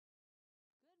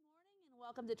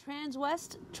Welcome to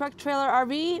Transwest Truck Trailer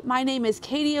RV. My name is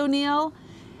Katie O'Neill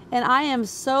and I am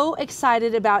so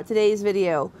excited about today's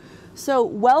video. So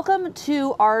welcome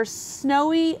to our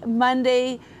snowy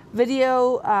Monday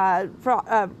video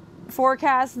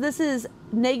forecast. This is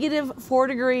 -4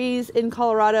 degrees in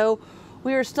Colorado.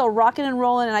 We are still rocking and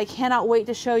rolling and I cannot wait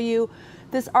to show you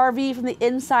this RV from the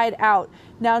inside out.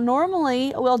 Now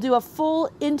normally we'll do a full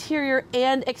interior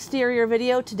and exterior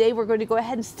video. Today we're going to go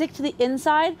ahead and stick to the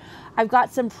inside. I've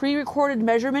got some pre-recorded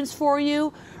measurements for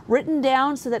you written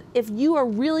down so that if you are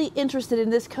really interested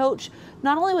in this coach,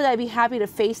 not only would I be happy to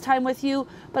FaceTime with you,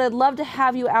 but I'd love to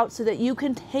have you out so that you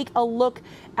can take a look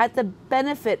at the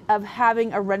benefit of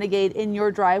having a Renegade in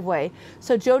your driveway.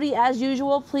 So Jody, as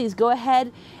usual, please go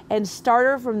ahead and start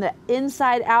her from the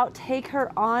inside out, take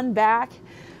her on back.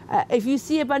 If you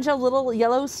see a bunch of little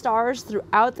yellow stars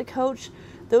throughout the coach,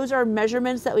 those are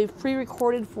measurements that we've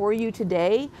pre-recorded for you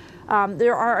today.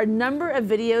 There are a number of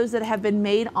videos that have been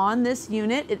made on this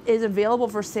unit. It is available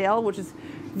for sale, which is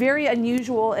very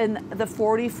unusual in the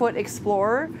 40-foot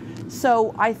Explorer.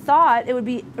 So I thought it would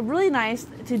be really nice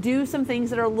to do some things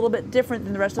that are a little bit different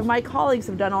than the rest of my colleagues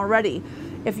have done already.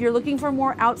 If you're looking for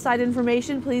more outside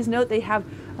information, please note they have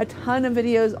a ton of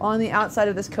videos on the outside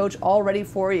of this coach already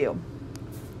for you.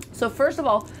 So first of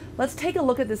all, let's take a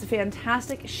look at this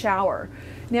fantastic shower.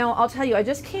 Now, I'll tell you, I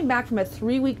just came back from a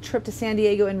 3-week trip to San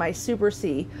Diego in my Super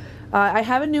C. I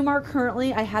have a Newmar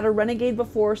currently. I had a Renegade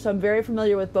before, so I'm very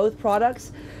familiar with both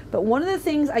products. But one of the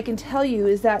things I can tell you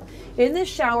is that in this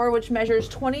shower, which measures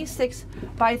 26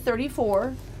 by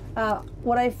 34,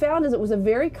 what I found is it was a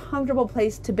very comfortable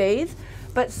place to bathe.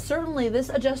 But certainly this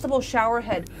adjustable shower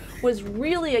head was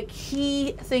really a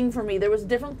key thing for me. There was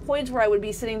different points where I would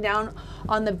be sitting down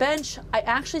on the bench. I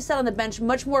actually sat on the bench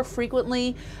much more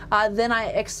frequently than I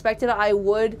expected I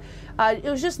would. It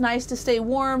was just nice to stay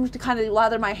warm, to kind of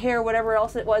lather my hair, whatever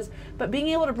else it was. But being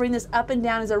able to bring this up and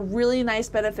down is a really nice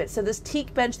benefit. So this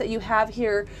teak bench that you have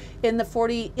here in the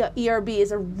 40 ERB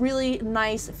is a really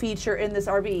nice feature in this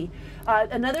RV.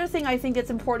 Another thing I think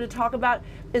it's important to talk about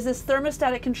is this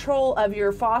thermostatic control of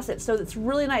your faucet. So it's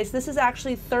really nice. This is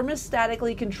actually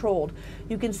thermostatically controlled.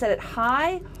 You can set it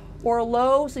high or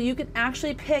low, so you can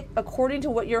actually pick according to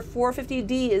what your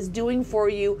 450D is doing for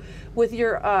you with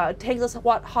your tankless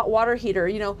hot water heater.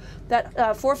 You know, that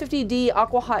 450D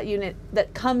Aqua Hot unit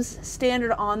that comes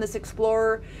standard on this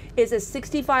Explorer is a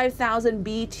 65,000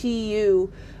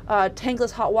 BTU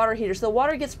tankless hot water heater. So the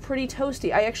water gets pretty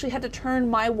toasty. I actually had to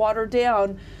turn my water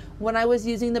down when I was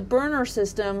using the burner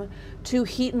system to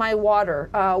heat my water.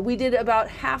 We did about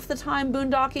half the time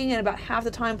boondocking and about half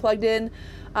the time plugged in.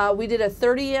 We did a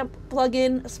 30 amp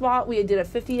plug-in spot, we did a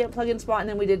 50 amp plug-in spot, and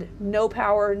then we did no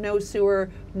power, no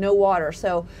sewer, no water.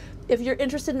 So if you're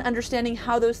interested in understanding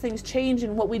how those things change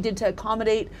and what we did to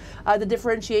accommodate the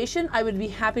differentiation, I would be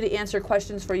happy to answer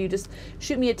questions for you. Just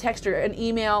shoot me a text or an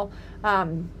email.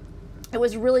 It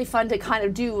was really fun to kind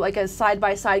of do like a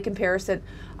side-by-side comparison.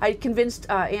 I convinced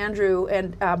Andrew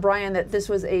and Brian that this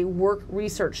was a work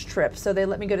research trip, so they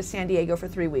let me go to San Diego for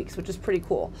 3 weeks, which is pretty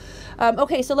cool.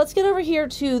 Okay, so let's get over here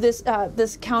to this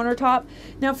this countertop.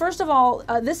 Now, first of all,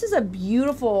 this is a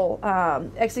beautiful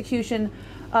execution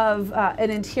of an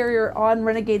interior on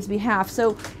Renegade's behalf.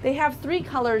 So they have 3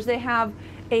 colors. They have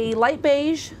a light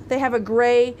beige, they have a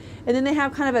gray, and then they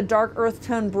have kind of a dark earth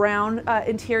tone brown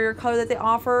interior color that they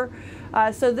offer.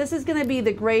 So this is going to be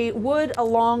the gray wood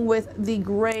along with the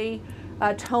gray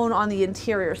tone on the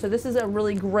interior. So this is a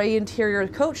really gray interior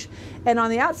coach, and on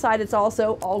the outside it's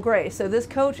also all gray. So this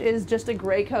coach is just a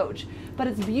gray coach, but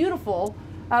it's beautiful.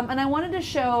 And I wanted to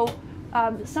show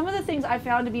some of the things I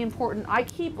found to be important. I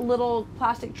keep little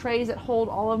plastic trays that hold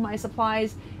all of my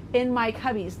supplies in my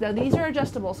cubbies. Now these are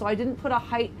adjustable, so I didn't put a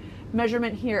height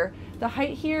measurement here. The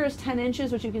height here is 10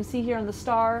 inches, which you can see here on the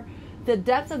star. The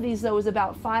depth of these though is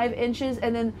about 5 inches,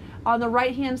 and then on the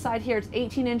right hand side here it's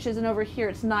 18 inches, and over here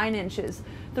it's 9 inches.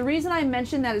 The reason I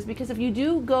mention that is because if you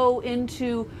do go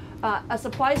into a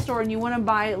supply store and you want to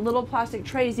buy little plastic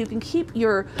trays, you can keep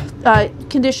your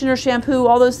conditioner, shampoo,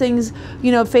 all those things,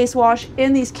 you know, face wash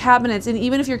in these cabinets, and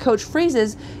even if your coach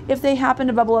freezes, if they happen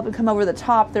to bubble up and come over the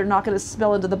top, they're not going to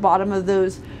spill into the bottom of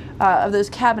those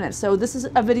cabinets. So this is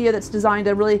a video that's designed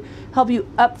to really help you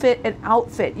upfit and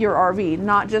outfit your RV,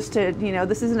 not just to, you know,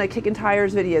 this isn't a kicking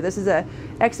tires video. This is a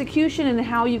execution and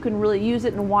how you can really use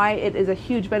it and why it is a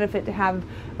huge benefit to have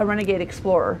a Renegade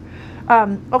Explorer.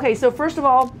 Okay, so first of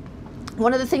all,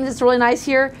 one of the things that's really nice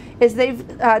here is they've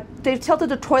tilted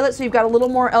the toilet so you've got a little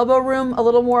more elbow room, a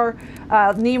little more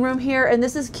knee room here, and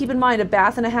this is, keep in mind, a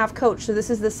bath-and-a-half coach. So this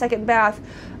is the second bath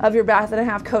of your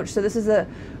bath-and-a-half coach. So this is a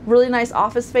really nice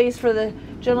office space for the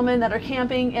gentlemen that are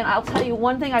camping, and I'll tell you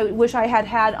one thing I wish I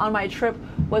had on my trip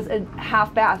was a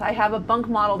half bath. I have a bunk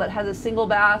model that has a single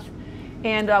bath,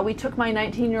 and we took my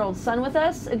 19-year-old son with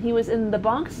us, and he was in the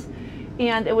bunks,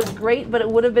 and it was great, but it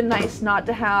would have been nice not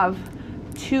to have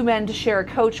two men to share a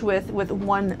coach with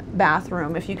one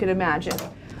bathroom, if you could imagine.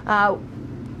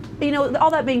 You know, all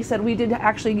that being said, we did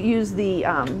actually use the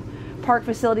park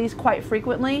facilities quite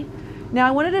frequently. Now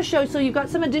I wanted to show, so you've got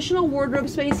some additional wardrobe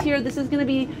space here. This is going to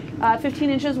be 15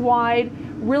 inches wide,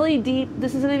 really deep.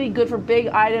 This is going to be good for big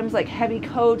items like heavy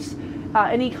coats,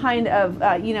 any kind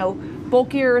of, you know,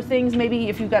 bulkier things, maybe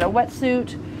if you've got a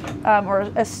wetsuit or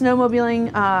a snowmobiling,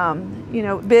 you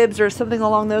know, bibs or something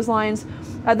along those lines.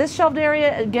 This shelved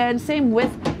area, again, same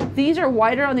width. These are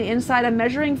wider on the inside. I'm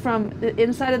measuring from the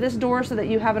inside of this door so that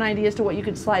you have an idea as to what you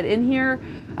could slide in here.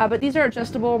 But these are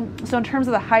adjustable, so in terms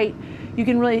of the height, you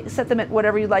can really set them at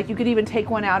whatever you like. You could even take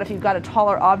one out if you've got a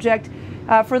taller object.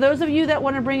 For those of you that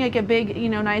want to bring like a big, you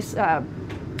know, nice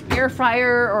air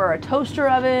fryer or a toaster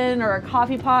oven or a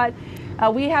coffee pot,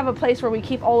 we have a place where we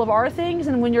keep all of our things,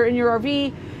 and when you're in your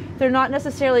RV, they're not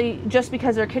necessarily, just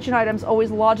because they're kitchen items, always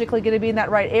logically going to be in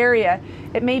that right area.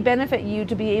 It may benefit you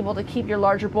to be able to keep your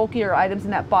larger, bulkier items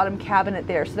in that bottom cabinet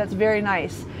there, so that's very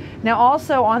nice. Now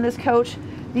also on this coach,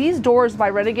 these doors by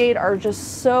Renegade are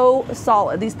just so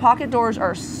solid. These pocket doors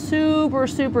are super,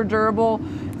 super durable.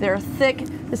 They're thick.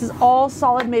 This is all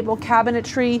solid maple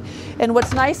cabinetry, and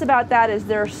what's nice about that is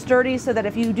they're sturdy, so that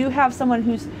if you do have someone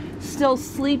who's still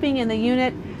sleeping in the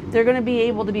unit, they're going to be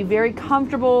able to be very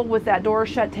comfortable with that door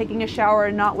shut, taking a shower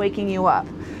and not waking you up.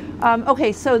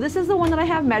 Okay, so this is the one that I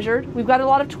have measured. We've got a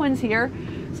lot of twins here.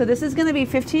 So this is going to be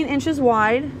 15 inches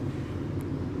wide,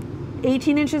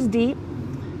 18 inches deep.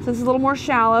 So this is a little more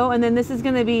shallow, and then this is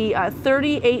going to be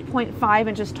 38.5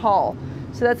 inches tall.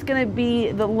 So that's going to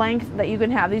be the length that you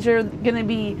can have. These are going to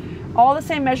be all the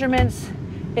same measurements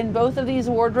in both of these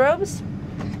wardrobes.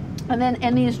 And then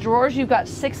in these drawers, you've got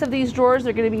 6 of these drawers.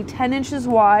 They're going to be 10 inches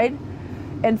wide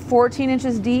and 14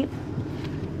 inches deep.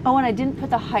 Oh, and I didn't put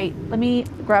the height. Let me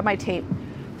grab my tape.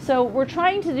 So we're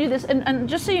trying to do this, and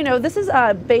just so you know, this is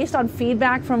based on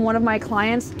feedback from one of my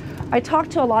clients. I talk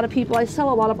to a lot of people. I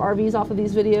sell a lot of RVs off of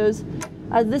these videos.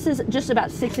 This is just about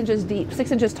 6 inches deep,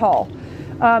 6 inches tall.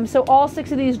 So all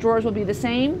 6 of these drawers will be the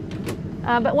same.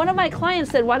 But one of my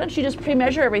clients said, why don't you just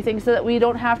pre-measure everything so that we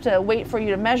don't have to wait for you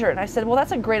to measure it? And I said, well,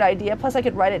 that's a great idea. Plus I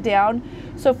could write it down.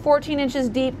 So 14 inches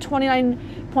deep,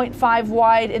 29.5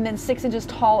 wide, and then 6 inches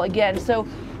tall again. So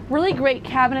really great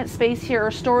cabinet space here,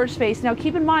 or storage space. Now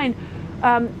keep in mind,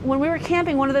 when we were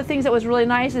camping, one of the things that was really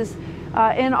nice is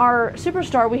in our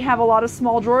Superstar, we have a lot of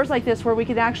small drawers like this where we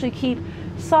can actually keep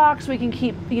socks, we can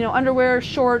keep, you know, underwear,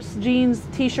 shorts, jeans,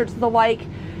 t-shirts, the like.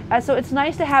 So it's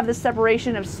nice to have this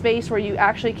separation of space where you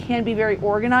actually can be very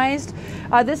organized.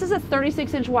 This is a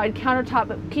 36-inch wide countertop,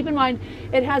 but keep in mind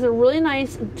it has a really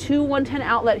nice 2 110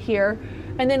 outlet here.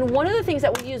 And then one of the things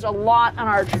that we used a lot on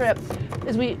our trip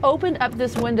is we opened up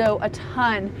this window a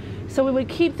ton. So we would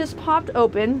keep this popped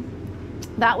open.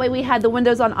 That way we had the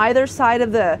windows on either side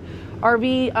of the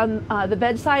RV, on the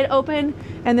bedside open,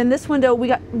 and then this window, we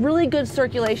got really good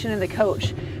circulation in the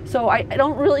coach. So I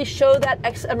don't really show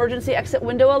that emergency exit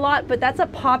window a lot, but that's a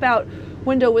pop-out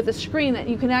window with a screen that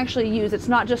you can actually use. It's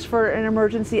not just for an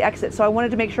emergency exit, so I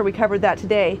wanted to make sure we covered that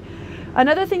today.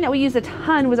 Another thing that we used a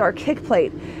ton was our kick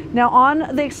plate. Now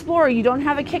on the Explorer, you don't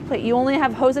have a kick plate, you only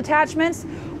have hose attachments.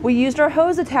 We used our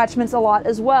hose attachments a lot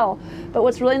as well. But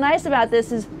what's really nice about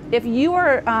this is if you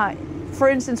are, for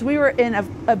instance, we were in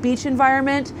a beach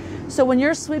environment, so when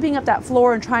you're sweeping up that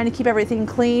floor and trying to keep everything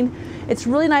clean, it's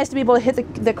really nice to be able to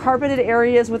hit the carpeted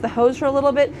areas with the hose for a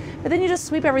little bit, but then you just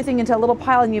sweep everything into a little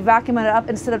pile and you vacuum it up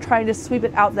instead of trying to sweep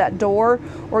it out that door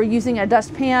or using a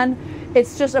dustpan.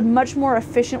 It's just a much more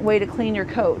efficient way to clean your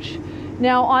coach.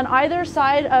 Now on either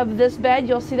side of this bed,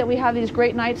 you'll see that we have these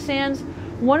great nightstands.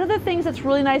 One of the things that's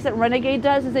really nice that Renegade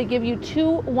does is they give you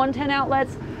 2 110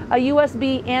 outlets, a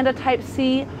USB and a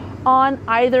Type-C on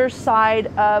either side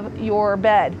of your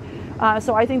bed.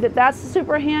 So I think that that's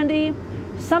super handy.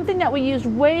 Something that we used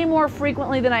way more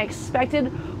frequently than I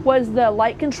expected was the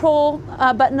light control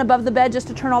button above the bed, just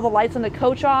to turn all the lights on the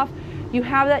coach off. You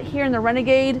have that here in the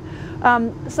Renegade.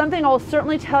 Something I'll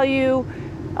certainly tell you,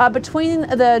 between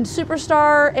the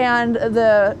Superstar and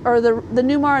the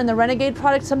Newmar and the Renegade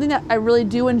product, something that I really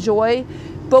do enjoy.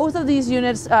 Both of these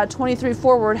units, 23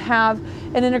 forward, have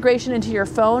an integration into your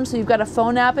phone. So you've got a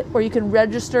phone app where you can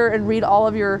register and read all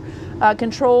of your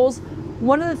controls.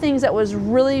 One of the things that was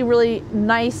really, really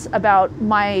nice about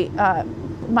my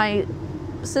my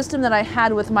system that I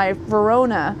had with my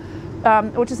Verona,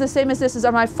 which is the same as this, is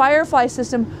on my Firefly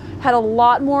system, had a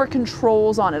lot more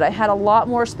controls on it. I had a lot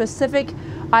more specific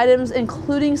items,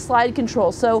 including slide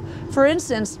control. So for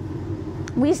instance,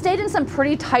 we stayed in some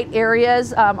pretty tight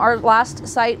areas. Our last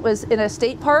site was in a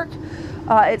state park.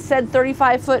 It said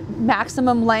 35-foot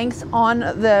maximum length on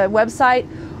the website.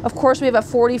 Of course, we have a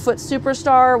 40-foot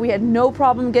Superstar. We had no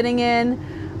problem getting in.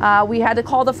 We had to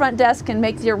call the front desk and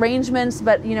make the arrangements,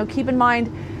 but you know, keep in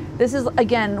mind, this is,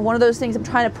 again, one of those things I'm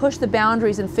trying to push the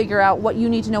boundaries and figure out what you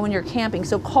need to know when you're camping.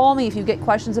 So call me if you get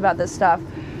questions about this stuff.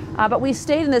 But we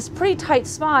stayed in this pretty tight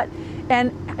spot,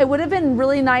 and it would have been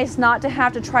really nice not to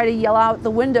have to try to yell out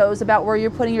the windows about where you're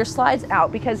putting your slides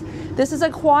out, because this is a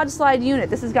quad slide unit.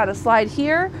 This has got a slide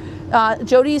here.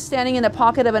 Jody is standing in the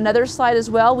pocket of another slide as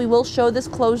well. We will show this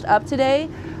closed up today.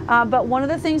 But one of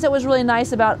the things that was really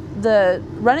nice about the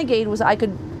Renegade was I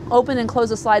could open and close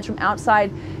the slides from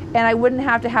outside, and I wouldn't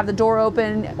have to have the door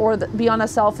open or be on a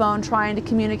cell phone trying to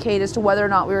communicate as to whether or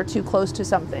not we were too close to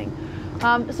something.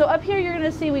 So up here you're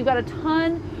going to see we've got a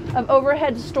ton of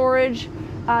overhead storage.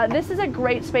 This is a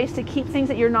great space to keep things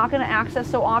that you're not going to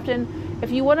access so often. If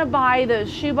you want to buy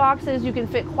those shoe boxes, you can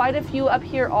fit quite a few up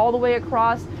here all the way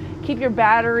across. Keep your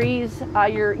batteries,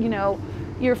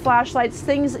 your flashlights,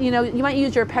 things, you might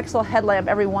use your Pexel headlamp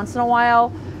every once in a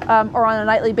while or on a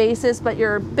nightly basis, but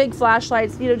your big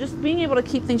flashlights, just being able to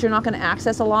keep things you're not going to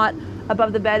access a lot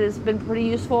above the bed has been pretty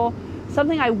useful.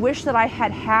 Something I wish that I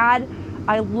had.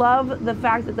 I love the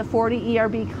fact that the 40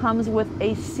 ERB comes with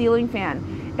a ceiling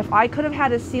fan. If I could have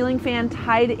had a ceiling fan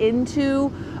tied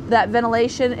into that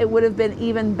ventilation, it would have been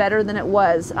even better than it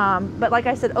was. But like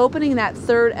I said, opening that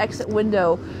third exit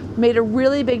window made a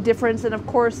really big difference. And of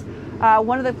course,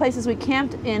 one of the places we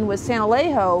camped in was San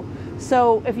Alejo.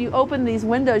 So if you open these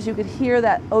windows, you could hear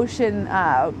that ocean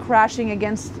crashing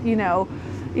against, the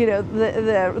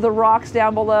rocks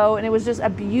down below. And it was just a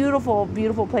beautiful,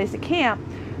 beautiful place to camp.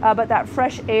 But that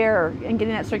fresh air and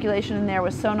getting that circulation in there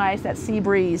was so nice, that sea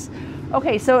breeze.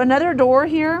 Okay, so another door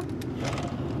here.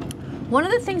 One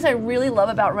of the things I really love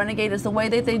about Renegade is the way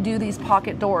that they do these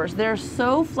pocket doors. They're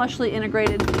so flushly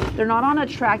integrated. They're not on a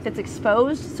track that's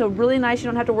exposed, so really nice. You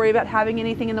don't have to worry about having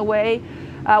anything in the way.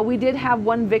 We did have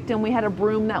one victim. We had a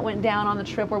broom that went down on the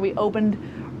trip where we opened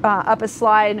up a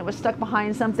slide and it was stuck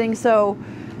behind something. So,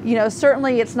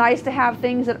 certainly it's nice to have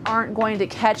things that aren't going to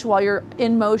catch while you're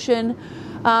in motion.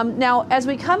 Now, as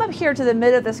we come up here to the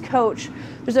mid of this coach,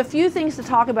 there's a few things to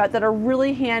talk about that are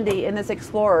really handy in this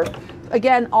Explorer.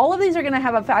 Again, all of these are going to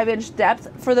have a 5-inch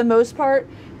depth for the most part.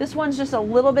 This one's just a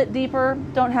little bit deeper.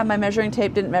 Don't have my measuring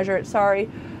tape, didn't measure it, sorry.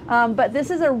 But this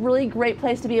is a really great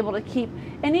place to be able to keep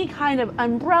any kind of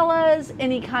umbrellas,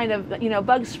 any kind of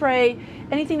bug spray,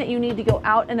 anything that you need to go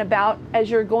out and about as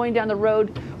you're going down the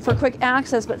road for quick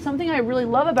access. But something I really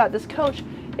love about this coach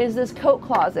is this coat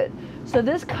closet. So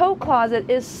this coat closet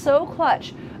is so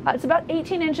clutch. It's about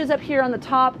 18 inches up here on the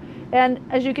top, and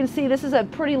as you can see, this is a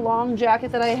pretty long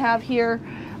jacket that I have here.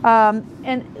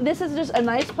 And this is just a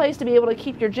nice place to be able to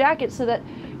keep your jacket so that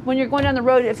when you're going down the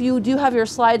road, if you do have your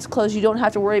slides closed, you don't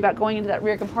have to worry about going into that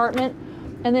rear compartment.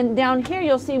 And then down here,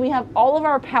 you'll see we have all of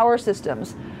our power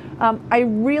systems. I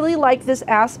really like this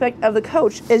aspect of the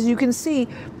coach. As you can see,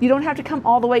 you don't have to come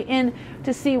all the way in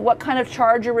to see what kind of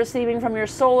charge you're receiving from your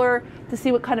solar, to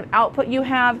see what kind of output you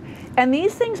have. And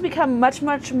these things become much,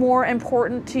 much more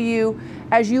important to you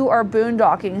as you are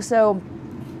boondocking. So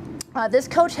this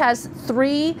coach has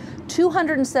 3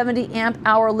 270 amp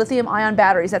hour lithium ion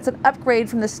batteries. That's an upgrade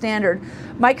from the standard.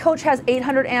 My coach has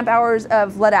 800 amp hours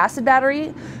of lead acid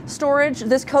battery storage.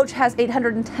 This coach has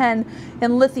 810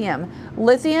 in lithium.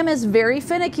 Lithium is very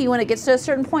finicky. When it gets to a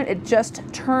certain point, it just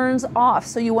turns off.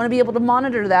 So you want to be able to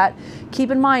monitor that.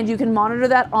 Keep in mind, you can monitor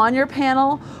that on your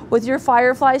panel with your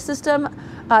Firefly system.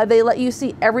 They let you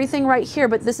see everything right here,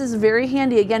 but this is very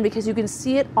handy again because you can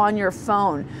see it on your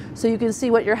phone. So you can see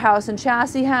what your house and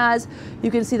chassis has. You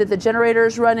can see that the generator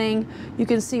is running. You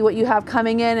can see what you have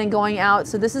coming in and going out.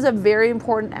 So this is a very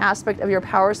important aspect of your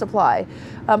power supply.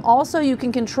 Also, you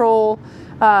can control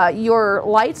your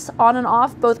lights on and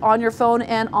off, both on your phone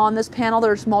and on this panel.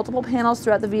 There's multiple panels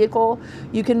throughout the vehicle.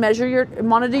 You can monitor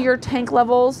your tank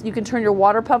levels. You can turn your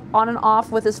water pump on and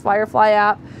off with this Firefly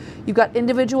app. You've got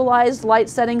individualized light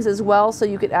settings as well, so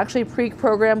you can actually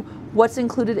pre-program what's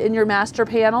included in your master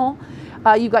panel.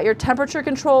 You've got your temperature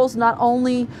controls, not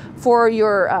only for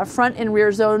your front and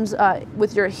rear zones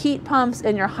with your heat pumps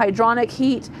and your hydronic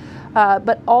heat,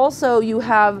 but also you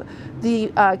have the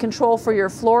control for your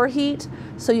floor heat.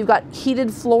 So you've got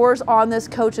heated floors on this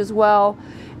coach as well.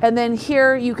 And then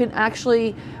here you can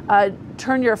actually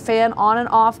turn your fan on and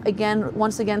off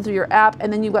once again through your app,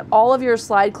 and then you've got all of your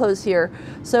slide clothes here.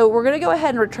 So we're going to go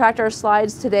ahead and retract our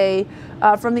slides today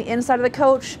from the inside of the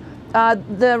coach.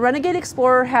 The Renegade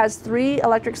Explorer has 3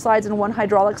 electric slides and 1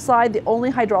 hydraulic slide. The only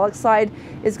hydraulic slide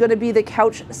is going to be the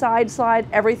couch slide.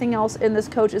 Everything else in this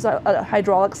coach is a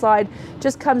hydraulic slide.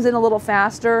 Just comes in a little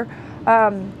faster.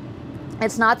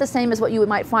 It's not the same as what you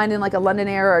might find in like a London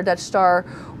Air or a Dutch Star,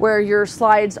 where your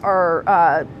slides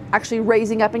are actually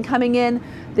raising up and coming in.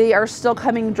 They are still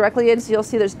coming directly in, so you'll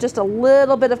see there's just a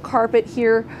little bit of carpet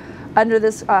here under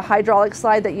this hydraulic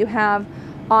slide that you have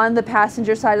on the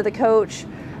passenger side of the coach.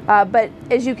 But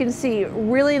as you can see,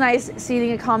 really nice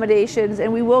seating accommodations,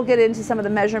 and we will get into some of the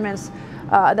measurements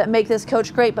that make this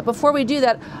coach great. But before we do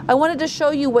that, I wanted to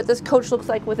show you what this coach looks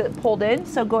like with it pulled in.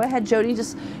 So go ahead, Jody,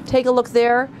 just take a look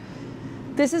there.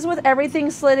 This is with everything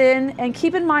slid in, and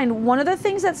keep in mind, one of the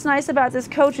things that's nice about this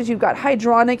coach is you've got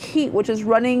hydronic heat, which is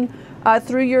running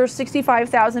through your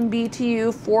 65,000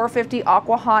 BTU 450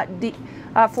 AquaHot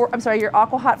your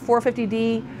AquaHot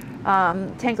 450D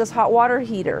tankless hot water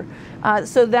heater.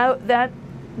 So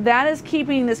that is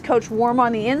keeping this coach warm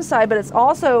on the inside, but it's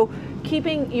also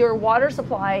keeping your water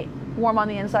supply warm on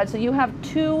the inside. So you have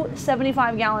 2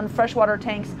 75-gallon freshwater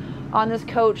tanks on this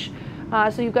coach.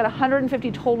 So you've got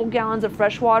 150 total gallons of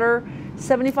fresh water,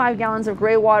 75 gallons of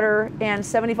gray water, and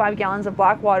 75 gallons of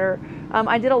black water.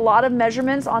 I did a lot of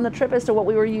measurements on the trip as to what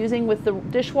we were using with the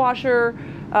dishwasher,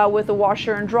 with the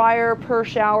washer and dryer per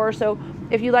shower. So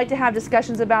if you'd like to have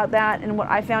discussions about that and what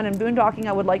I found in boondocking,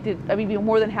 I'd be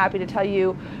more than happy to tell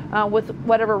you with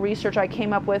whatever research I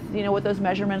came up with, what those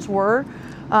measurements were.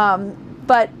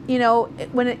 But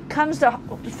when it comes to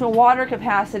water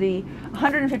capacity,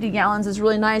 150 gallons is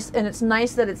really nice, and it's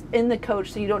nice that it's in the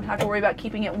coach so you don't have to worry about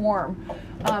keeping it warm.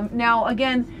 Now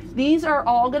again, these are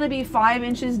all going to be 5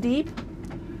 inches deep,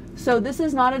 so this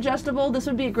is not adjustable. This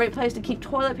would be a great place to keep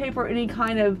toilet paper, any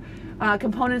kind of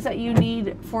components that you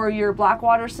need for your black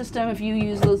water system, if you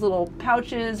use those little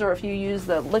pouches or if you use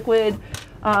the liquid.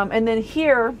 And then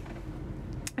here,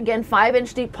 again,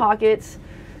 5-inch deep pockets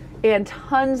and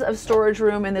tons of storage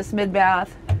room in this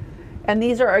mid-bath. And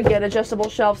these are, again, adjustable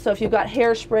shelves, so if you've got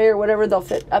hairspray or whatever, they'll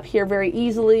fit up here very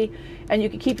easily. And you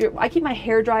can keep I keep my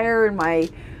hair dryer and my,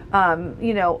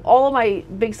 all of my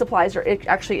big supplies are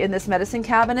actually in this medicine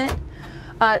cabinet.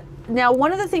 Now,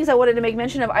 one of the things I wanted to make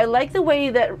mention of, I like the way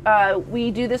that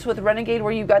we do this with Renegade,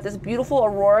 where you've got this beautiful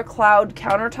Aurora Cloud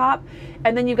countertop,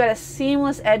 and then you've got a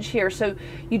seamless edge here, so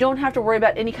you don't have to worry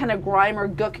about any kind of grime or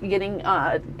gook getting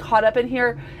caught up in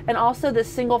here. And also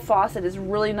this single faucet is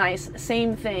really nice,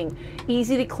 same thing.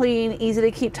 Easy to clean, easy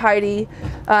to keep tidy.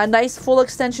 Nice full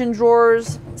extension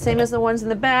drawers, same as the ones in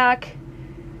the back.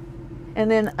 And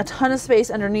then a ton of space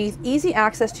underneath, easy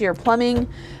access to your plumbing.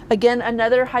 Again,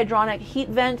 another hydronic heat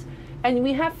vent. And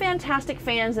we have fantastic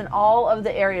fans in all of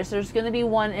the areas. There's going to be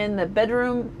one in the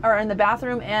bedroom or in the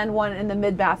bathroom and one in the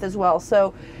mid-bath as well.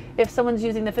 So if someone's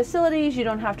using the facilities, you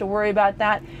don't have to worry about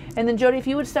that. And then Jody, if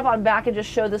you would step on back and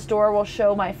just show this door, we'll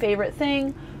show my favorite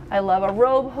thing. I love a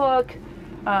robe hook.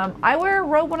 I wear a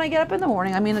robe when I get up in the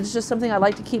morning. I mean, it's just something I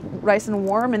like to keep nice and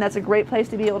warm, and that's a great place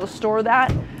to be able to store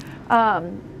that.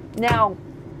 Now,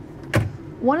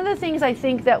 one of the things I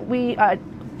think that we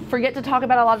forget to talk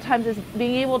about a lot of times is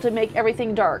being able to make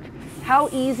everything dark. How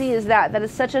easy is that? That is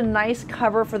such a nice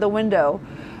cover for the window.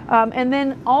 And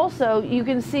then also you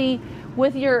can see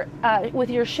with your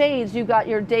shades, you've got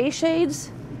your day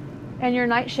shades and your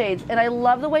night shades. And I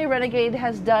love the way Renegade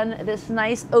has done this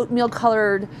nice oatmeal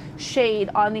colored shade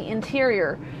on the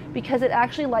interior, because it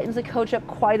actually lightens the coach up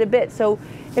quite a bit. So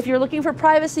if you're looking for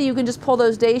privacy, you can just pull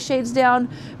those day shades down.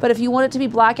 But if you want it to be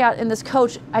blackout in this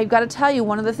coach, I've got to tell you,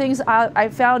 one of the things I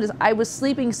found is I was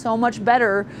sleeping so much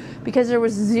better because there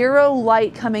was zero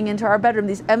light coming into our bedroom.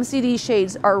 These MCD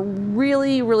shades are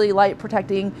really, really light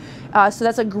protecting. So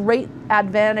that's a great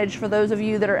advantage for those of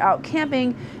you that are out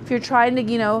camping. If you're trying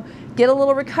to, get a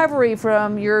little recovery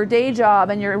from your day job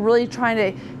and you're really trying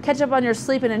to catch up on your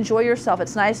sleep and enjoy yourself,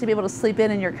 it's nice to be able to sleep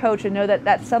in your coach and know that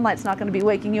that sunlight's not going to be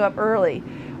waking you up early.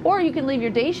 Or you can leave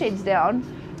your day shades down,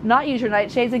 not use your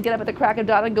night shades, and get up at the crack of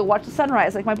dawn and go watch the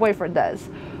sunrise like my boyfriend does.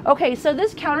 Okay, so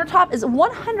this countertop is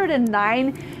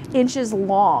 109 inches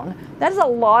long. That is a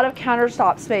lot of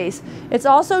countertop space. It's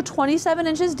also 27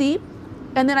 inches deep.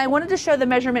 And then I wanted to show the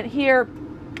measurement here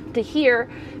to here,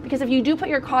 because if you do put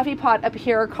your coffee pot up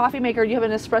here, or coffee maker, you have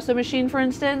an espresso machine, for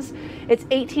instance, it's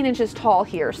 18 inches tall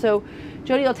here. So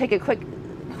Jody will take a quick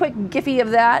Giphy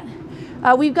of that.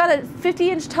 We've got a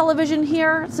 50-inch television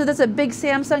here, so that's a big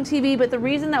Samsung TV, but the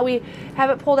reason that we have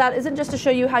it pulled out isn't just to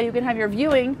show you how you can have your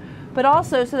viewing, but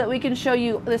also so that we can show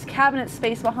you this cabinet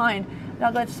space behind. And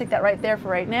I'll go ahead and stick that right there for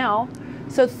right now.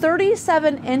 So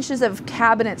 37 inches of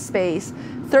cabinet space,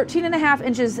 13.5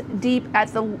 inches deep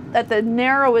at the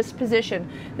narrowest position.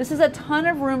 This is a ton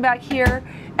of room back here,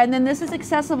 and then this is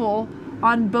accessible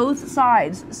on both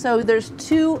sides. So there's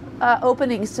two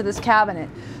openings to this cabinet.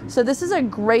 So this is a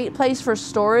great place for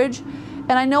storage.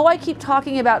 And I know I keep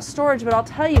talking about storage, but I'll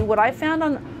tell you what I found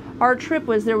on our trip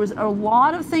was there was a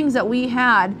lot of things that we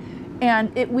had,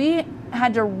 and we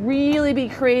had to really be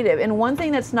creative. And one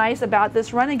thing that's nice about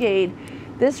this Renegade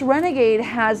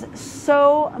has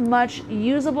so much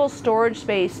usable storage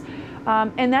space,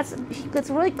 and that's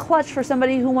really clutch for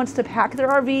somebody who wants to pack their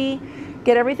RV,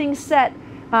 get everything set.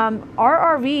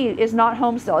 Our RV is not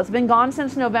home still. It's been gone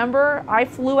since November. I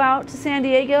flew out to San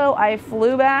Diego. I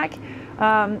flew back.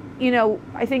 You know,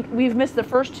 I think we've missed the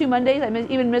first 2 Mondays. I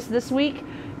even missed this week.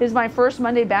 This is my first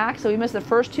Monday back, so we missed the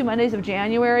first 2 Mondays of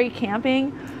January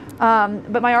camping.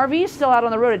 But my RV is still out on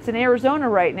the road. It's in Arizona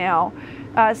right now.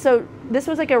 So this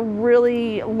was like a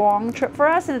really long trip for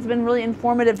us, and it's been really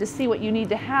informative to see what you need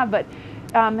to have. But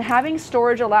having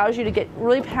storage allows you to get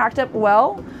really packed up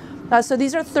well. So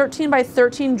these are 13 by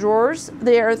 13 drawers.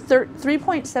 They are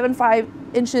 3.75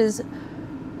 inches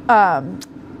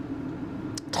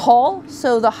tall,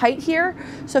 so the height here.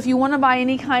 So if you want to buy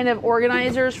any kind of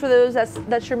organizers for those,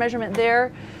 that's your measurement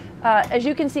there. As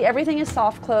you can see, everything is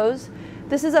soft close.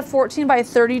 This is a 14 by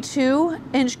 32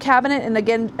 inch cabinet, and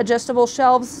again, adjustable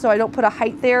shelves, so I don't put a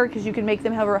height there because you can make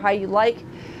them however high you like.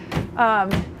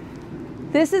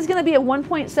 This is going to be a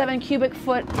 1.7 cubic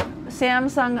foot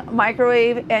Samsung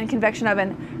microwave and convection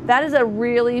oven. That is a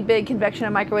really big convection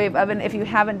and microwave oven if you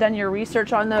haven't done your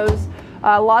research on those.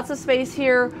 Lots of space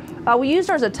here. We used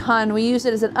ours a ton. We used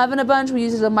it as an oven a bunch. We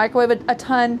used it as a microwave a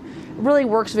ton. It really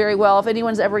works very well. If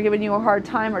anyone's ever given you a hard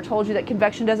time or told you that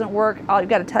convection doesn't work, I've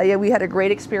got to tell you, we had a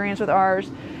great experience with ours.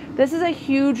 This is a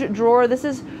huge drawer. This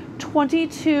is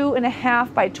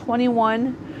 22.5 by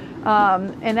 21.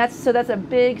 And that's a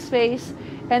big space.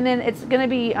 And then it's going to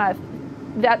be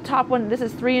that top one. This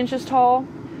is 3 inches tall.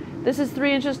 This is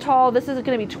 3 inches tall. This is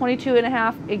going to be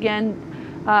 22.5 again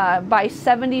by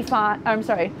 75. I'm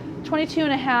sorry,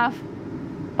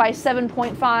 22.5 by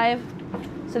 7.5.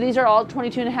 So these are all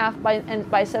 22.5 by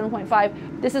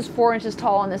 7.5. This is 4 inches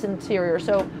tall on this interior.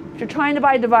 So if you're trying to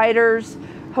buy dividers,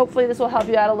 hopefully this will help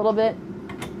you out a little bit.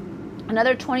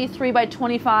 Another 23 by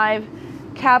 25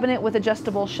 cabinet with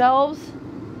adjustable shelves.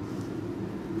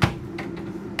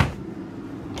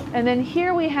 And then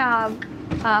here we have,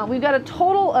 we've got a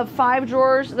total of 5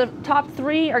 drawers. The top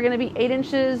 3 are going to be 8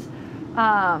 inches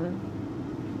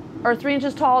or 3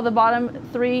 inches tall. The bottom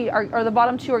 3 or the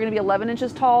bottom 2 are going to be 11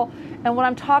 inches tall. And what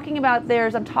I'm talking about there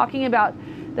is I'm talking about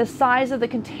the size of the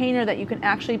container that you can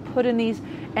actually put in these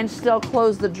and still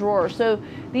close the drawer. So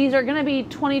these are going to be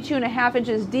 22.5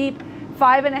 inches deep,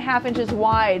 5.5 inches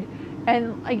wide.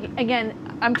 And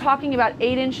again, I'm talking about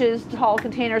 8 inches tall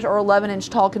containers or 11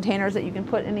 inch tall containers that you can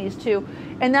put in these too.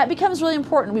 And that becomes really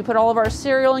important. We put all of our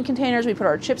cereal in containers, we put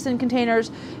our chips in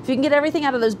containers. If you can get everything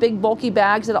out of those big bulky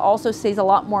bags, it also stays a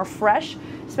lot more fresh,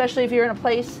 especially if you're in a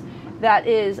place that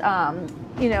is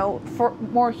you know,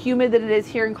 more humid than it is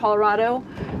here in Colorado.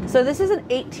 So this is an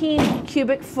 18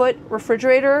 cubic foot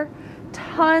refrigerator,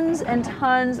 tons and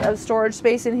tons of storage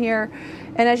space in here.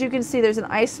 And as you can see, there's an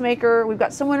ice maker. We've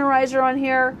got some winterizer on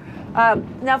here.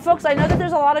 Now folks, I know that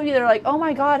there's a lot of you that are like, oh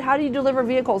my God, how do you deliver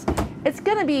vehicles? It's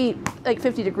gonna be like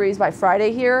 50 degrees by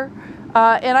Friday here.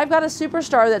 And I've got a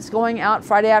Superstar that's going out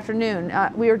Friday afternoon.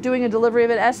 We are doing a delivery of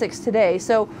an Essex today.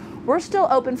 So we're still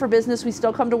open for business. We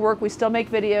still come to work. We still make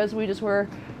videos. We just wear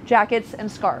jackets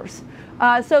and scarves.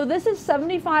 So this is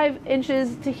 75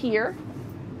 inches to here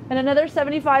and another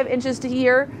 75 inches to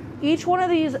here. Each one of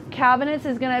these cabinets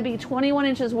is going to be 21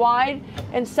 inches wide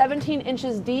and 17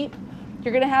 inches deep.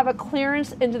 You're going to have a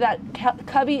clearance into that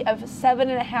cubby of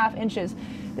 7.5 inches.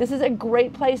 This is a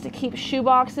great place to keep shoe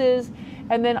boxes.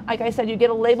 And then, like I said, you get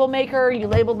a label maker. You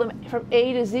label them from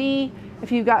A to Z.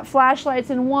 If you've got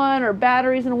flashlights in one or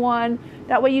batteries in one,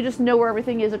 that way you just know where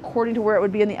everything is according to where it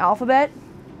would be in the alphabet.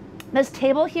 This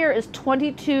table here is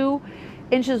 22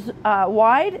 inches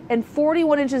wide and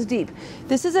 41 inches deep.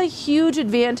 This is a huge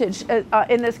advantage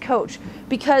in this coach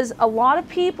because a lot of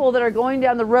people that are going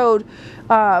down the road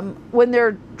when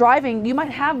they're driving, you might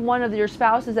have one of your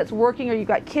spouses that's working or you've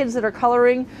got kids that are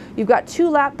coloring. You've got 2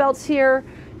 lap belts here.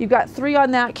 You've got 3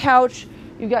 on that couch.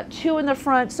 You've got 2 in the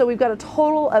front. So we've got a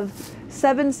total of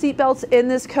 7 seat belts in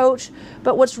this coach.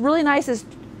 But what's really nice is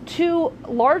two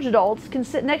large adults can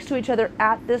sit next to each other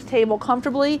at this table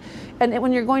comfortably. And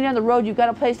when you're going down the road, you've got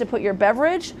a place to put your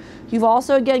beverage. You've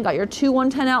also, again, got your two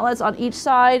 110 outlets on each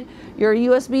side, your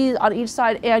USB on each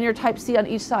side, and your Type-C on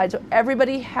each side. So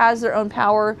everybody has their own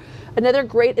power. Another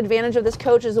great advantage of this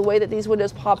coach is the way that these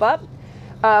windows pop up.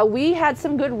 We had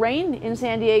some good rain in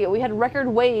San Diego. We had record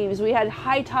waves, we had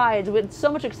high tides, we had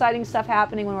so much exciting stuff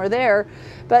happening when we were there.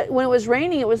 But when it was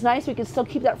raining, it was nice. We could still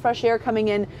keep that fresh air coming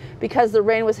in because the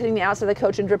rain was hitting the outside of the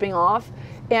coach and dripping off.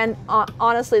 And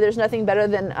honestly, there's nothing better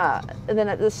than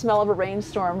the smell of a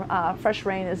rainstorm. Fresh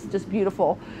rain is just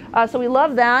beautiful. So we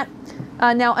love that.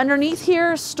 Now underneath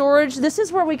here, storage. This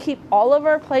is where we keep all of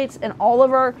our plates and all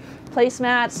of our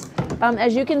placemats.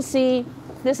 As you can see,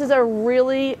 this is a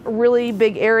really, really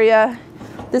big area.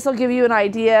 This will give you an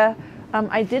idea.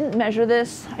 I didn't measure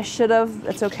this. I should have.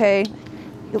 That's okay.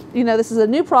 You know, this is a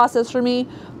new process for me.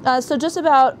 So just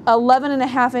about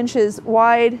 11.5 inches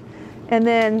wide. And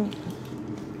then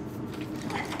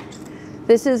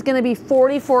this is going to be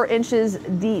 44 inches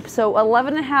deep. So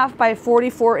 11.5 by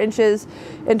 44 inches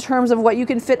in terms of what you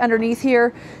can fit underneath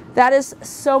here. That is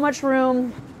so much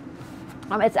room.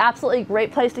 It's absolutely a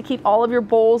great place to keep all of your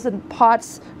bowls and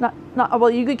pots.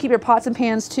 Well, you could keep your pots and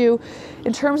pans too.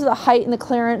 In terms of the height and the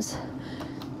clearance,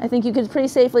 I think you could pretty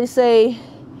safely say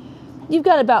you've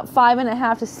got about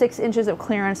 5.5 to 6 inches of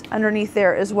clearance underneath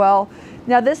there as well.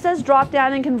 Now this does drop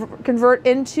down and convert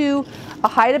into a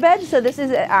hide-a-bed. So this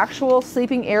is an actual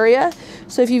sleeping area.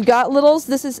 So if you've got littles,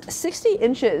 this is 60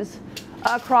 inches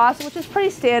across, which is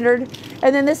pretty standard.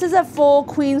 And then this is a full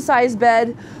queen size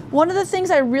bed. One of the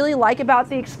things I really like about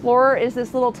the Explorer is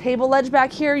this little table ledge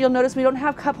back here. You'll notice we don't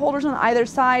have cup holders on either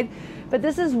side, but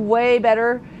this is way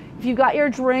better. If you've got your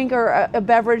drink or a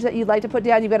beverage that you'd like to put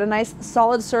down, you've got a nice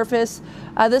solid surface.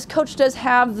 This coach does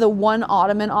have the one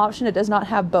ottoman option. It does not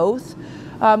have both.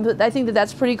 But I think that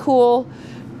that's pretty cool.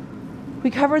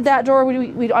 We covered that door. I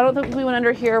don't think we went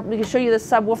under here. We can show you the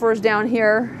subwoofers down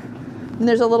here. And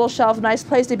there's a little shelf, nice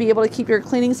place to be able to keep your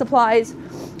cleaning supplies.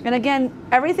 And again,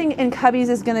 everything in cubbies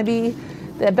is going to be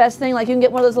the best thing. Like you can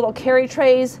get one of those little carry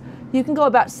trays. You can go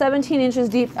about 17 inches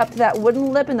deep up to that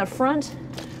wooden lip in the front.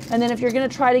 And then if you're going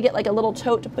to try to get like a little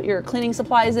tote to put your cleaning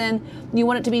supplies in, you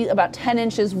want it to be about 10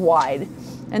 inches wide.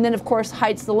 And then of course,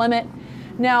 height's the limit.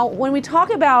 Now, when we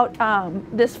talk about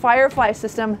this Firefly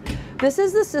system, this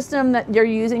is the system that you're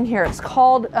using here. It's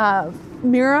called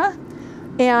Mira.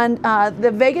 And the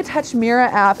Vega Touch Mira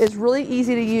app is really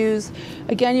easy to use.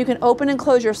 Again, you can open and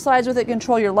close your slides with it,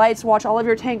 control your lights, watch all of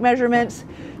your tank measurements,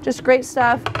 just great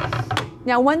stuff.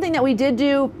 Now, one thing that we did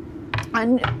do,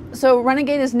 so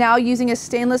Renegade is now using a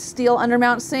stainless steel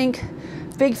undermount sink.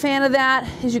 Big fan of that.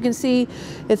 As you can see,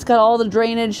 it's got all the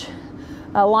drainage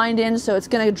lined in, so it's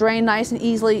going to drain nice and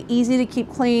easy to keep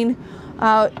clean.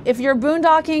 If you're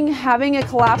boondocking, having a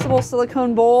collapsible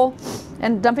silicone bowl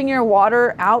and dumping your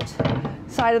water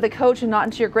outside of the coach and not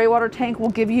into your gray water tank will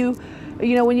give you,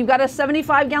 you know, when you've got a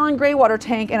 75-gallon gray water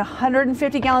tank and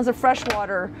 150 gallons of fresh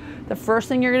water, the first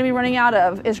thing you're going to be running out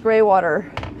of is gray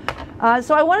water.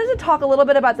 So I wanted to talk a little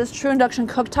bit about this true induction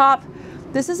cooktop.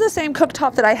 This is the same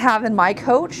cooktop that I have in my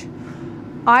coach.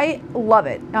 I love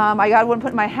it. I got one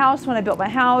put in my house when I built my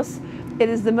house. It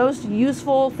is the most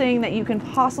useful thing that you can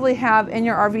possibly have in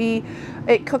your RV.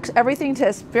 It cooks everything to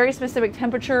a very specific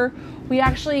temperature. We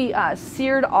actually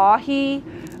seared ahi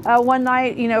one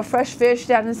night, you know, fresh fish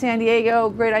down in San Diego,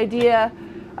 great idea.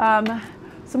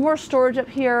 Some more storage up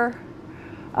here.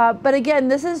 But again,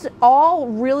 this is all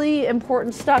really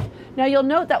important stuff. Now you'll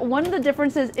note that one of the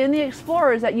differences in the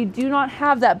Explorer is that you do not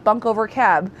have that bunk over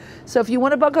cab. So if you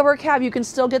want a bunk over cab, you can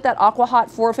still get that Aqua Hot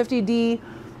 450D,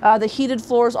 the heated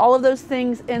floors, all of those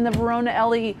things in the Verona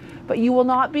LE, but you will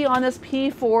not be on this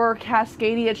P4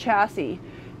 Cascadia chassis.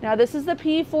 Now this is the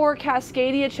P4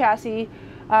 Cascadia chassis.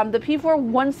 The P4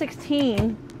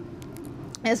 116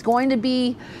 is going to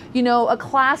be, you know, a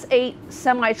Class 8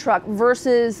 semi-truck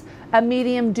versus a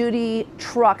medium-duty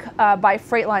truck by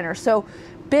Freightliner. So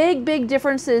big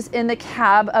differences in the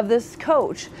cab of this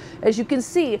coach. As you can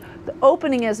see, the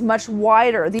opening is much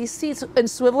wider. These seats and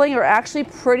swiveling are actually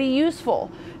pretty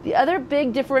useful. The other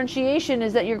big differentiation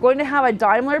is that you're going to have a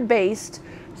Daimler-based,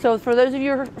 so for those of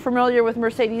you who are familiar with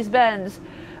Mercedes-Benz,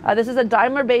 this is a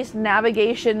Daimler-based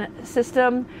navigation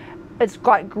system. It's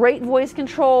got great voice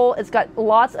control. It's got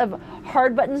lots of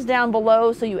hard buttons down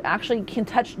below, so you actually can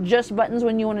touch just buttons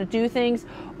when you want to do things,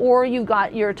 or you've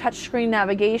got your touchscreen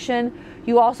navigation.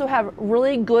 You also have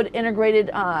really good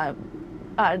integrated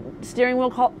steering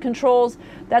wheel controls.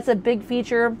 That's a big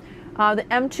feature. The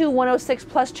M2 106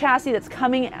 Plus chassis that's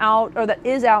coming out, or that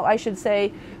is out, I should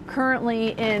say, currently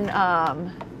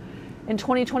in in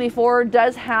 2024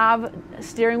 does have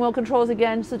steering wheel controls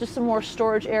again, so just some more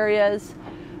storage areas.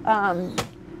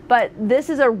 But this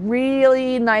is a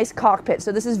really nice cockpit.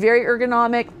 So this is very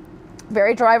ergonomic,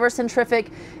 very driver-centric,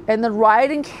 and the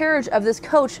ride and carriage of this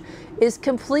coach is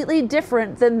completely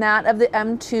different than that of the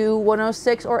M2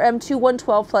 106 or M2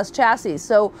 112 Plus chassis.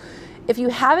 So if you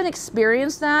haven't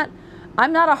experienced that,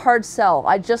 I'm not a hard sell.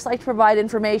 I just like to provide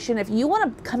information. If you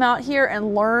want to come out here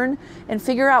and learn and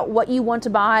figure out what you want to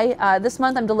buy, this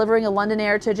month I'm delivering a London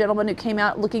Air to a gentleman who came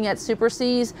out looking at Super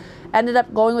Cs, ended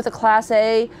up going with a Class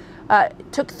A.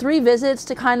 Took 3 visits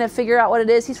to kind of figure out what it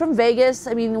is. He's from Vegas.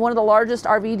 I mean, one of the largest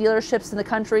RV dealerships in the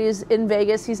country is in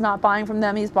Vegas. He's not buying from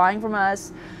them, he's buying from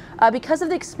us. Because of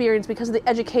the experience, because of the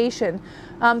education.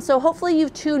 So hopefully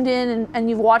you've tuned in and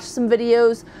you've watched some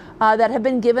videos that have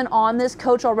been given on this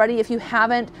coach already. If you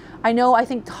haven't, I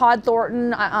think Todd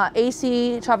Thornton,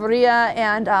 AC Chavarria,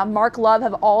 and Mark Love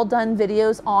have all done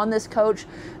videos on this coach.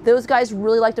 Those guys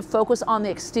really like to focus on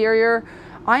the exterior.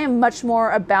 I am much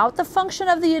more about the function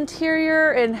of the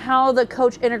interior and how the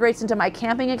coach integrates into my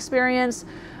camping experience.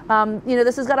 You know,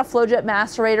 this has got a flow jet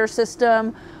macerator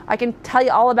system. I can tell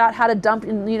you all about how to dump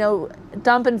and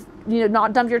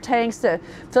not dump your tanks to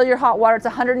fill your hot water. It's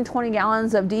 120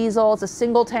 gallons of diesel. It's a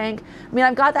single tank. I mean,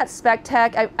 I've got that spec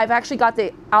tech. I've actually got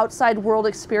the outside world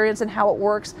experience and how it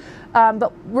works.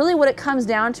 But really what it comes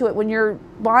down to, when you're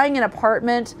buying an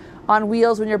apartment on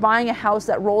wheels, when you're buying a house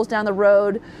that rolls down the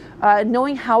road,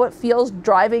 knowing how it feels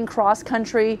driving cross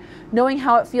country, knowing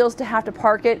how it feels to have to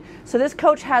park it. So this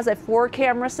coach has a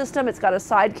 4-camera system. It's got a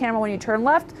side camera when you turn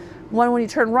left, one when you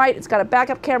turn right. It's got a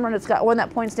backup camera, and it's got one that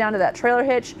points down to that trailer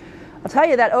hitch. I'll tell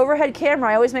you, that overhead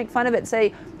camera, I always make fun of it,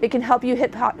 say it can help you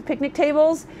hit picnic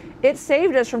tables. It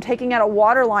saved us from taking out a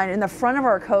water line in the front of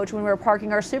our coach when we were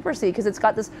parking our Super C, because it's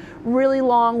got this really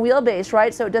long wheelbase,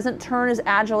 right? So it doesn't turn as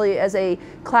agilely as a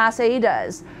Class A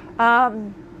does.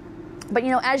 But you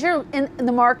know, as you're in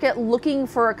the market looking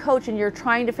for a coach and you're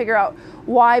trying to figure out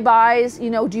why buys, you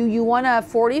know, do you want a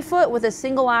 40-foot with a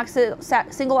single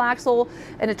axle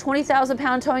and a 20,000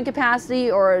 pound towing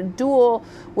capacity, or a dual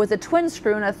with a twin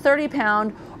screw and a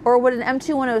 30-pound, or would an M2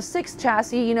 106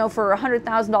 chassis, you know, for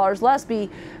 $100,000 less be,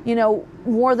 you know,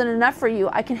 more than enough for you?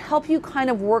 I can help you kind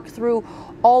of work through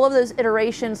all of those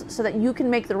iterations so that you can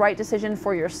make the right decision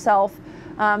for yourself.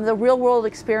 The real world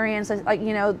experience,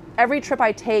 you know, every trip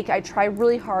I take, I try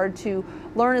really hard to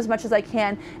learn as much as I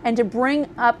can and to bring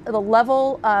up the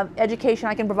level of education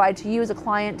I can provide to you as a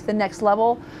client to the next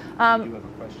level. I do have a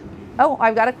question. Oh,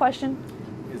 I've got a question.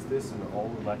 Is this an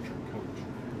all-electric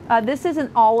coach? This is an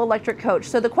all-electric coach.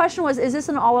 So the question was, is this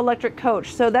an all-electric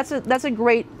coach? So that's a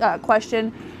great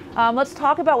question. Let's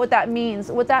talk about what that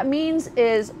means. What that means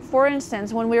is, for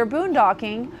instance, when we were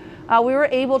boondocking, we were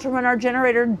able to run our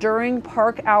generator during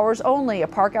park hours only.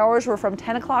 Park hours were from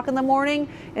 10 o'clock in the morning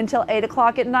until 8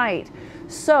 o'clock at night.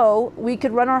 So we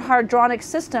could run our hydronic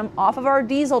system off of our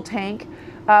diesel tank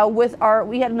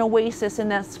we had an Oasis in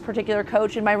this particular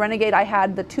coach. In my Renegade, I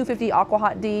had the 250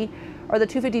 AquaHot D, or the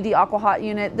 250D AquaHot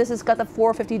unit. This has got the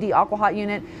 450D AquaHot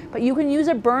unit, but you can use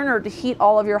a burner to heat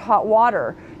all of your hot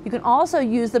water. You can also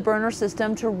use the burner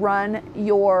system to run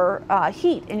your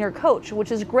heat in your coach,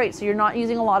 which is great, so you're not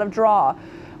using a lot of draw.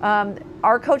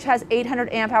 Our coach has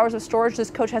 800 amp hours of storage. This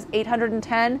coach has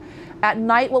 810. At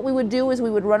night, what we would do is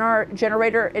we would run our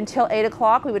generator until 8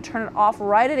 o'clock. We would turn it off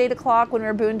right at 8 o'clock when we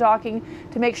were boondocking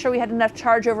to make sure we had enough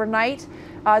charge overnight.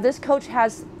 This coach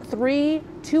has 3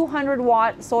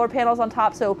 200-watt solar panels on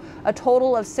top, so a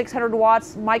total of 600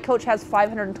 watts. My coach has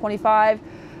 525.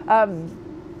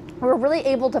 We're really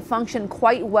able to function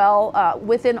quite well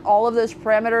within all of those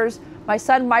parameters. My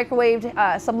son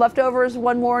microwaved some leftovers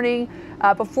one morning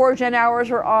before gen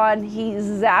hours were on. He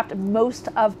zapped most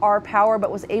of our power,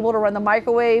 but was able to run the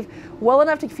microwave well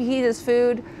enough to heat his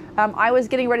food. I was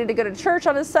getting ready to go to church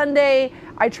on a Sunday.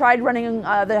 I tried running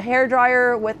the hair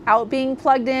dryer without being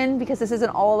plugged in, because this is an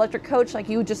all-electric coach like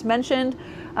you just mentioned.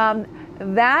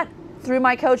 That threw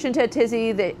my coach into a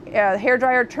tizzy. The hair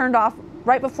dryer turned off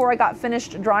right before I got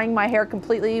finished drying my hair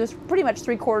completely. It was pretty much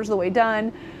 3/4 of the way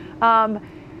done.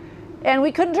 And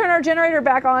we couldn't turn our generator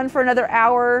back on for another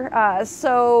hour.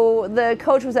 So the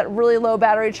coach was at really low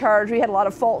battery charge. We had a lot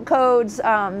of fault codes.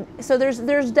 So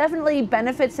there's definitely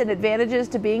benefits and advantages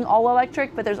to being all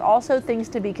electric, but there's also things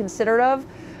to be considerate of.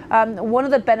 One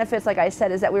of the benefits, like I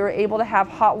said, is that we were able to have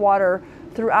hot water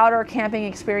throughout our camping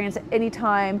experience at any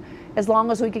time, as long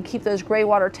as we could keep those gray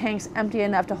water tanks empty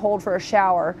enough to hold for a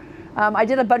shower. I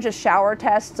did a bunch of shower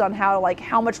tests on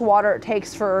how much water it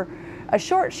takes for a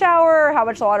short shower, how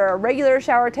much water a regular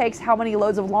shower takes, how many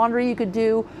loads of laundry you could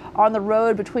do on the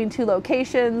road between 2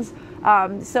 locations.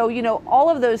 So, you know, all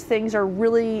of those things are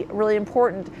really, really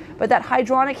important. But that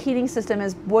hydronic heating system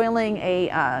is boiling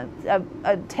a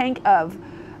tank of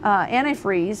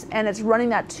antifreeze, and it's running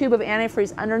that tube of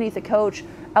antifreeze underneath the coach,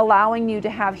 allowing you to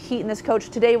have heat in this coach.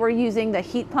 Today we're using the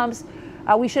heat pumps.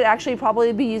 We should actually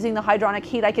probably be using the hydronic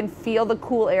heat. I can feel the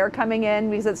cool air coming in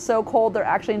because it's so cold. They're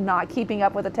actually not keeping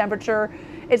up with the temperature.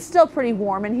 It's still pretty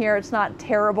warm in here. It's not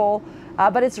terrible,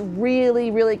 but it's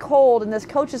really, really cold, and this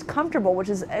coach is comfortable, which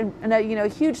is a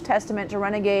huge testament to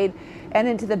Renegade and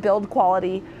into the build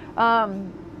quality.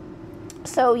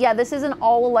 So yeah, this is an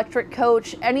all-electric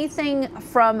coach. Anything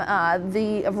from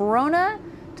the Verona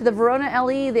to the Verona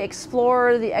LE, the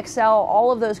Explorer, the XL,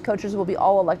 all of those coaches will be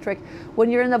all electric.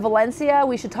 When you're in the Valencia,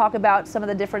 we should talk about some of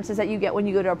the differences that you get when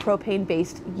you go to a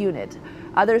propane-based unit.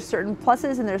 There's certain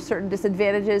pluses and there's certain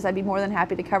disadvantages. I'd be more than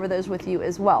happy to cover those with you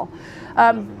as well.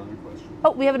 Another question.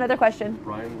 Oh, we have another question.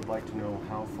 Brian would like to know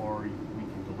how far we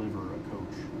can deliver a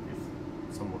coach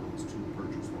if someone was to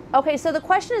purchase one. Okay, so the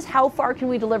question is, how far can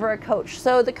we deliver a coach?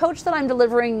 So the coach that I'm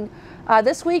delivering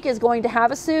this week is going to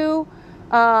Havasu.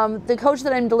 The coach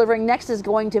that I'm delivering next is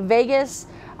going to Vegas.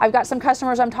 I've got some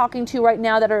customers I'm talking to right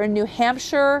now that are in New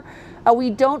Hampshire. We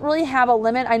don't really have a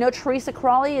limit. I know Teresa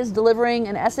Crawley is delivering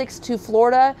an Essex to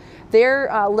Florida. They're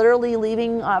literally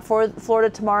leaving for Florida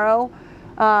tomorrow.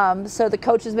 So the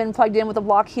coach has been plugged in with a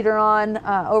block heater on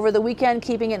over the weekend,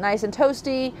 keeping it nice and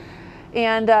toasty.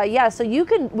 And yeah, so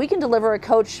we can deliver a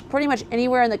coach pretty much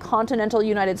anywhere in the continental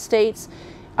United States.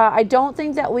 I don't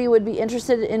think that we would be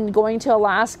interested in going to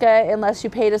Alaska unless you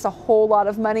paid us a whole lot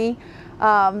of money.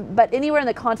 But anywhere in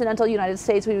the continental United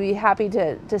States, we'd be happy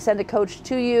to send a coach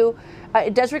to you.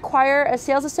 It does require a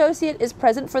sales associate is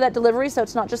present for that delivery, so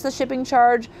it's not just the shipping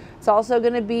charge. It's also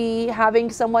going to be having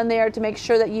someone there to make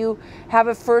sure that you have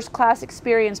a first-class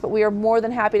experience, but we are more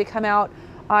than happy to come out.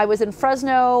 I was in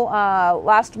Fresno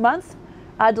last month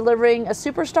delivering a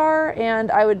Superstar,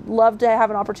 and I would love to have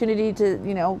an opportunity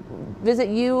to, visit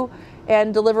you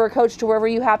and deliver a coach to wherever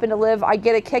you happen to live. I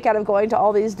get a kick out of going to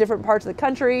all these different parts of the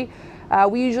country.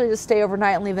 We usually just stay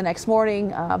overnight and leave the next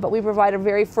morning, but we provide a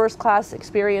very first-class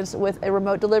experience with a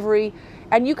remote delivery.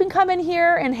 And you can come in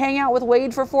here and hang out with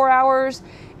Wade for 4 hours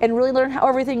and really learn how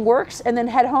everything works, and then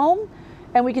head home,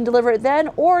 and we can deliver it then.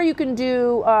 Or you can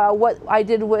do what I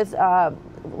did with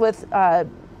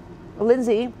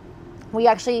Lindsay. We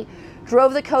actually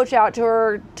drove the coach out to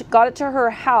her, got it to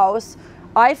her house.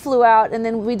 I flew out, and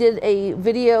then we did a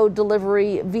video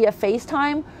delivery via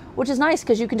FaceTime, which is nice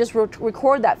because you can just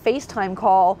record that FaceTime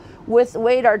call with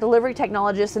Wade, our delivery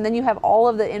technologist, and then you have all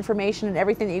of the information and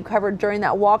everything that you covered during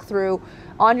that walkthrough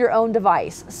on your own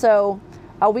device. So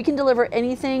we can deliver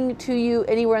anything to you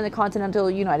anywhere in the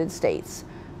continental United States.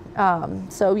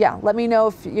 So yeah, let me know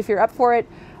if you're up for it.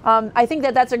 I think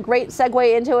that's a great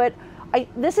segue into it.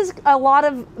 This is a lot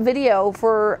of video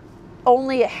for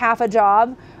only half a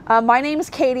job. My name is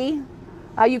Katie.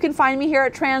 You can find me here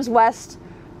at Transwest.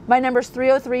 My number is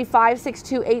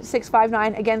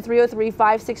 303-562-8659. Again,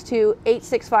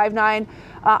 303-562-8659.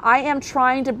 I am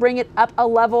trying to bring it up a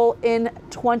level in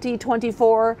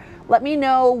 2024. Let me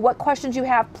know what questions you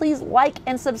have. Please like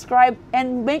and subscribe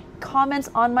and make comments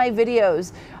on my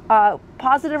videos.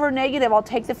 Positive or negative, I'll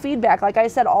take the feedback. Like I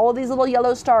said, all of these little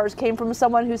yellow stars came from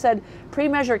someone who said,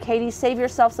 pre-measure, Katie, save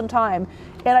yourself some time.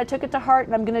 And I took it to heart,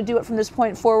 and I'm going to do it from this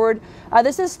point forward.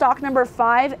 This is stock number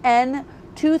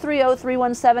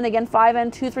 5N230317. Again,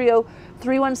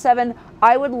 5N230317.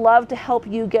 I would love to help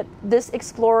you get this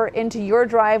Explorer into your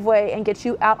driveway and get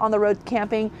you out on the road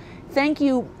camping. Thank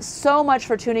you so much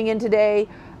for tuning in today.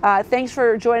 Thanks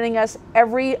for joining us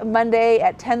every Monday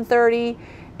at 10:30.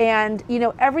 And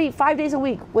every 5 days a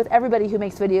week with everybody who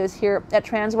makes videos here at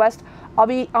Transwest. I'll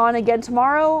be on again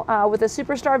tomorrow with a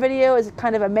Superstar video as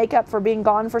kind of a makeup for being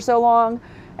gone for so long.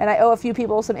 And I owe a few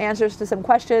people some answers to some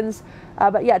questions.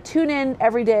 But yeah, tune in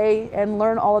every day and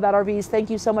learn all about RVs. Thank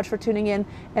you so much for tuning in,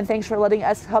 and thanks for letting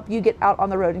us help you get out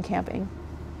on the road and camping.